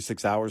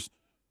 36 hours?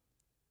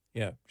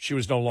 Yeah, she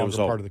was no longer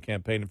part of the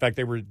campaign. In fact,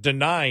 they were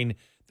denying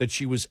that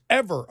she was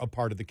ever a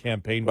part of the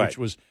campaign, which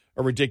was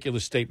a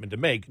ridiculous statement to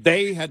make.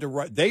 They had to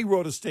write. They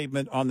wrote a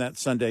statement on that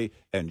Sunday,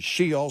 and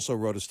she also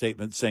wrote a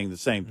statement saying the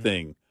same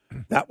thing.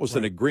 That was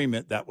an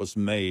agreement that was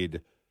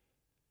made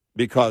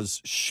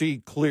because she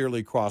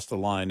clearly crossed the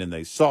line, and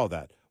they saw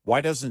that.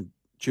 Why doesn't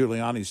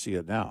Giuliani see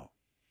it now?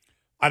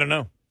 I don't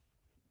know.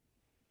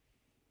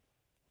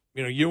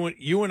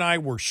 You and I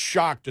were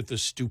shocked at the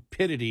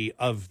stupidity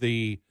of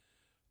the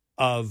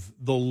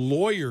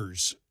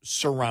lawyers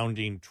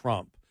surrounding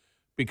Trump,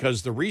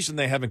 because the reason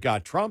they haven't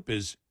got Trump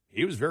is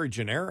he was very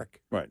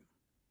generic. Right.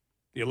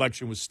 The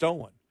election was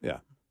stolen. Yeah.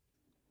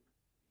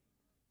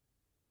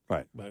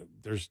 Right. But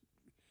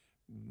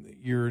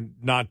you're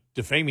not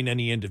defaming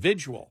any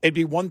individual. It'd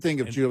be one thing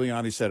if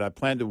Giuliani said, I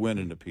plan to win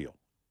an appeal.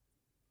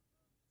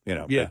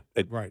 Yeah,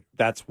 right.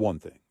 That's one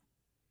thing.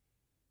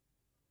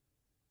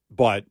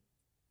 But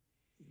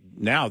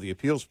now the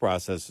appeals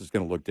process is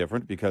going to look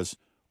different because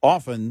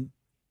often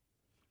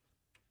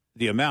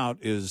the amount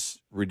is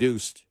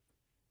reduced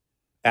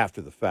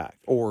after the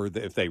fact, or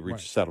if they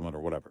reach a settlement or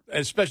whatever.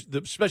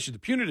 Especially the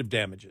punitive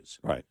damages.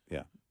 Right,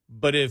 yeah.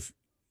 But if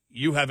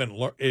you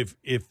haven't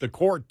if the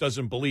court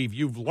doesn't believe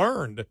you've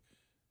learned,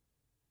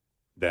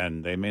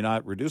 then they may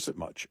not reduce it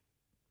much,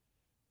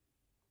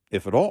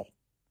 if at all.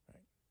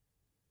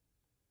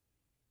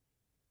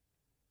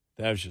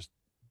 That was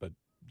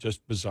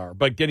just bizarre.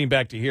 But getting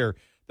back to here,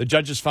 the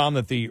judges found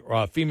that the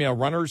female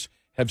runners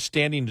have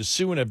standing to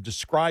sue and have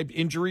described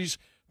injuries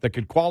that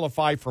could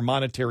qualify for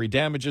monetary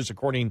damages.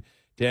 According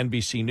to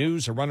NBC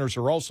News, the runners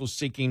are also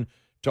seeking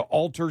to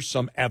alter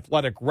some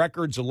athletic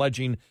records,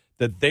 alleging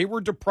that they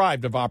were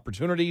deprived of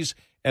opportunities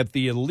at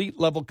the elite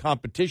level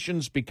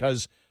competitions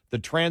because the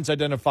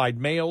trans-identified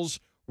males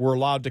were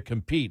allowed to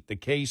compete. The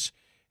case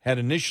had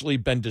initially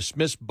been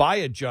dismissed by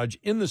a judge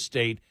in the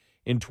state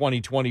in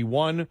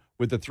 2021,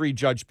 with the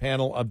 3-judge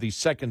panel of the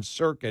Second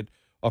Circuit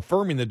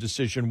affirming the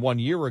decision 1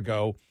 year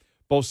ago.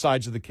 Both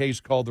sides of the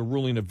case called the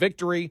ruling a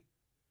victory.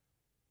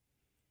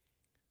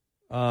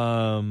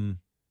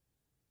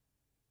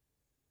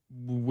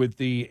 With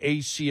the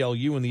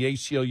ACLU and the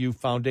ACLU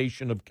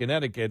Foundation of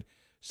Connecticut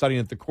citing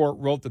that the court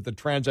wrote that the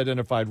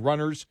trans-identified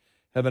runners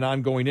have an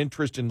ongoing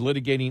interest in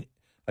litigating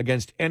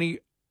against any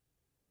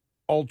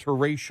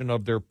alteration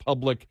of their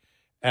public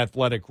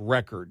athletic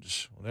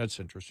records. Well, that's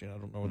interesting. I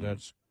don't know where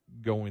that's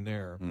going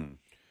there.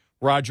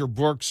 Roger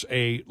Brooks,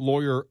 a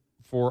lawyer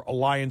for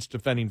Alliance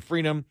Defending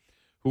Freedom,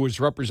 who is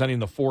representing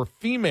the 4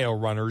 female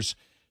runners,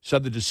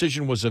 said the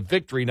decision was a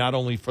victory not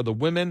only for the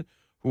women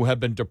who have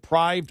been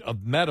deprived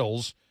of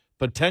medals,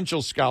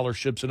 potential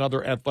scholarships, and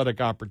other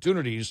athletic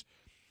opportunities,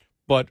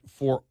 but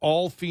for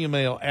all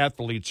female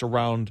athletes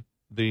around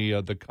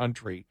the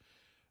country.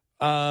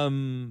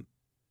 Here's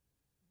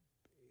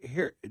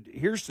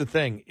the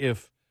thing: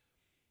 if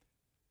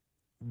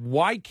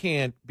why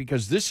can't,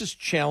 because this is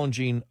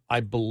challenging, I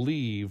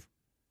believe,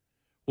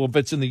 well, if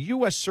it's in the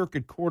U.S.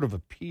 Circuit Court of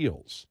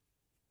Appeals,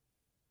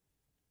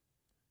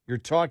 you're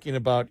talking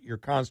about your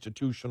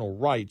constitutional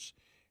rights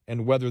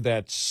and whether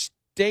that's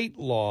state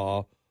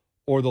law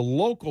or the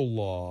local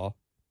law.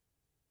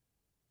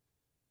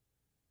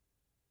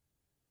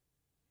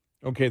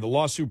 Okay, the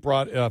lawsuit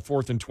brought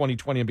forth in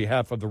 2020 on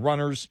behalf of the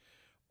runners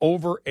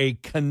over a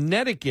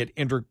Connecticut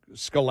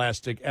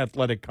interscholastic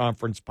athletic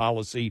conference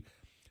policy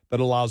that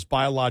allows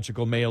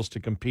biological males to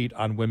compete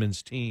on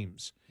women's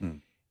teams.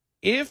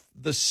 If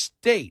the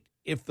state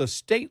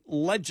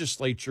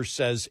legislature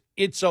says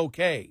it's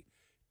okay,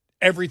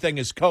 everything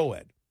is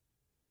co-ed.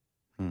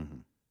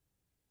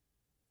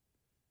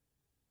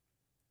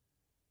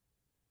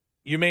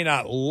 You may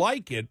not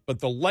like it, but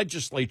the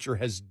legislature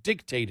has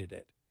dictated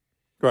it.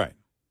 Right.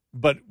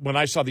 But when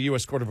I saw the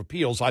U.S. Court of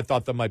Appeals, I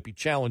thought that might be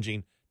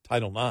challenging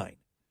Title IX.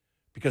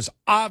 Because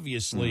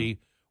obviously,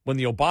 when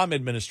the Obama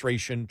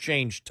administration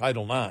changed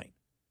Title IX,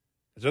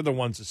 because they're the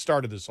ones that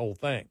started this whole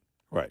thing.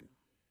 Right.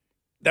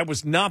 That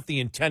was not the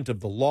intent of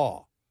the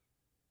law.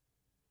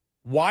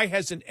 Why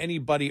hasn't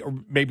anybody, or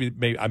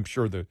maybe I'm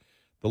sure the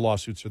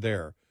lawsuits are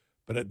there,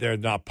 but they're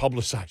not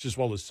publicized as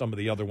well as some of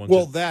the other ones.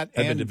 Well, that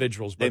have and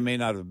individuals. They may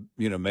not have,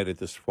 made it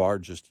this far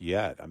just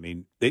yet. I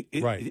mean,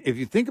 Right. If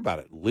you think about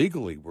it,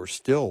 legally, we're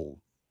still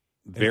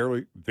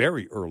very,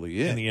 very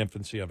early in the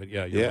infancy of it.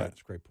 Yeah, you're right.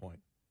 That's a great point.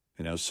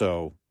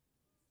 So,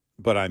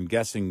 but I'm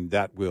guessing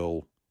that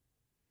will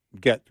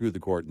get through the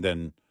court, and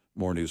then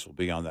more news will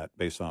be on that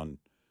based on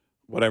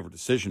whatever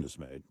decision is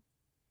made.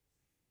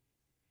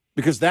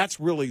 Because that's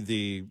really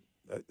the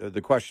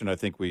question I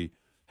think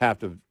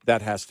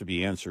that has to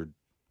be answered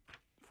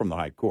from the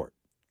high court.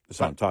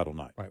 It's on Title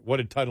IX. Right. What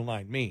did Title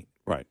IX mean?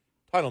 Right.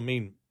 Title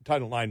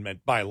IX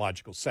meant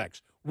biological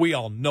sex. We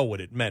all know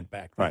what it meant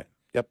back then. Right.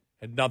 Yep.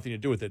 Had nothing to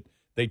do with it.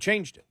 They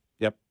changed it.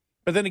 Yep.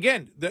 But then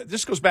again,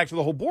 this goes back to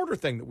the whole border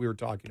thing that we were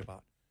talking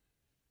about.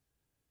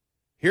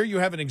 Here you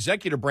have an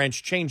executive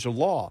branch change a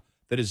law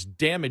that has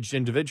damaged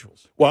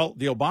individuals. Well,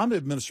 the Obama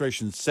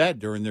administration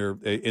said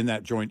in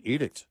that joint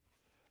edict,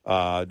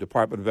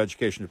 Department of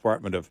Education,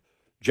 Department of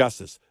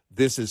Justice,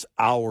 this is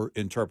our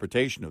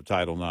interpretation of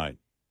Title IX.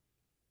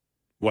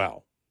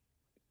 Well,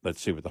 let's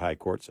see what the high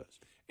court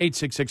says.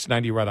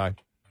 866-90-RED-I.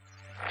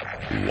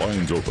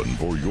 Lines open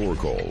for your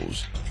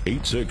calls.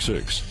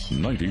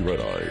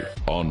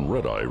 866-90-RED-I on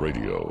Red Eye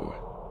Radio.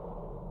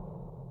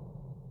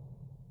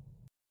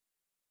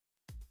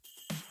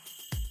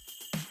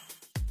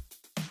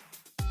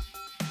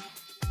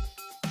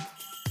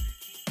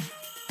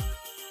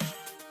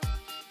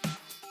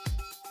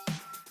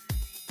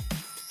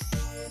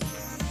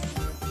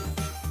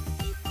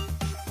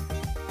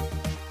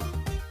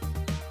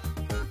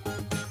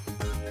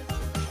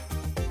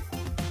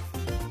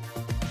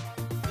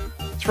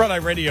 It's Red Eye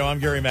Radio. I'm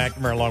Gary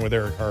McNamara along with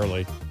Eric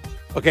Harley.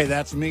 Okay,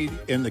 that's me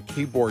in the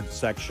keyboard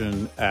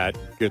section at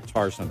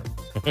Guitar Center.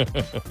 Is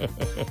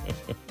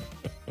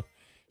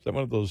that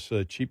one of those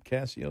cheap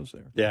Casios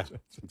there? Yeah,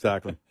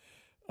 exactly.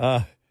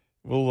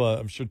 We'll,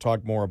 I'm sure,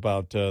 talk more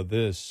about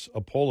this.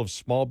 A poll of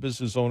small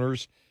business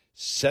owners,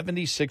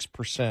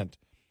 76%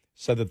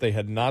 said that they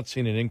had not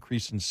seen an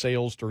increase in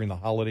sales during the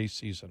holiday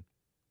season.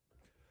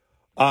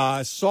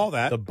 I saw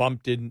that. The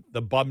bump didn't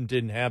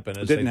happen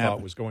as they thought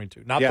it was going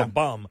to. Not the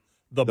bum.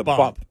 The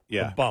bump.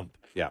 Yeah. The bump.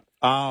 Yeah.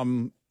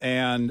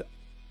 And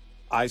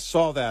I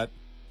saw that,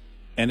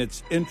 and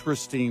it's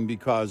interesting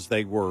because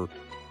they were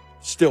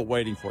still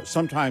waiting for it.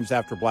 Sometimes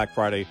after Black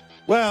Friday,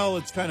 well,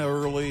 it's kind of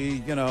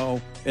early,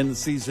 in the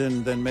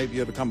season, then maybe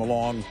it'll come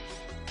along.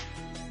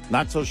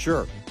 Not so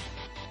sure.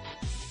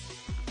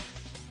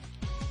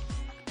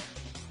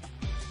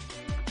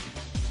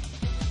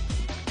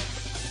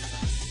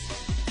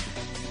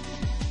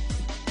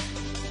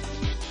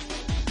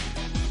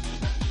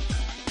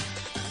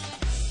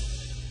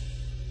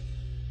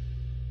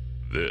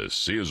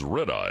 This is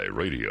Red Eye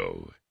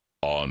Radio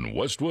on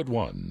Westwood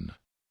One.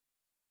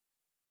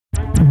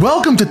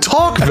 Welcome to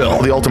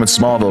Talkville, the ultimate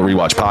Smallville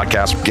rewatch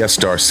podcast. Guest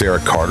star Sarah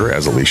Carter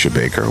as Alicia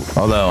Baker,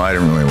 although I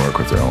didn't really work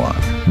with her a lot.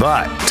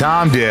 But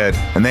Tom did,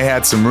 and they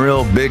had some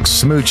real big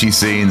smoochy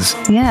scenes.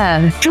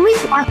 Yeah. Can we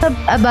talk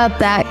about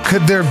that?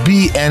 Could there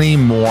be any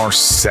more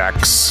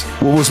sex?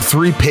 What was a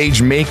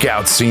 3-page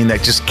makeout scene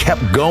that just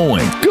kept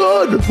going?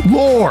 Good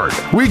Lord.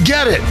 We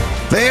get it.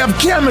 They have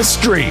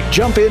chemistry.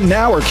 Jump in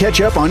now or catch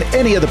up on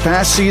any of the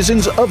past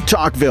seasons of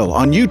Talkville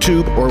on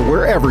YouTube or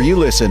wherever you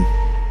listen.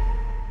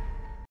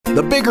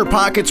 The Bigger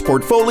Pockets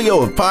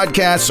portfolio of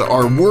podcasts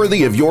are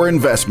worthy of your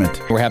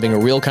investment. We're having a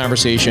real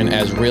conversation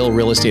as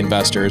real estate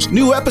investors.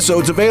 New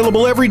episodes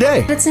available every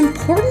day. It's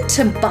important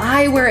to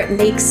buy where it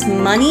makes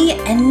money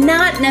and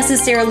not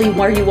necessarily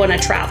where you want to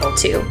travel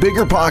to.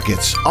 Bigger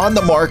Pockets, On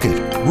the Market,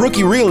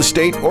 Rookie Real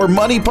Estate, or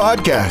Money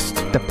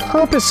Podcast. The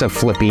purpose of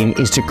flipping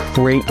is to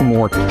create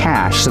more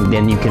cash so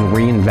then you can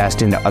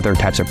reinvest into other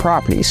types of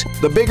properties.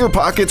 The Bigger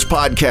Pockets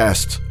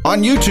Podcast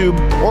on YouTube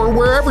or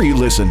wherever you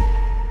listen.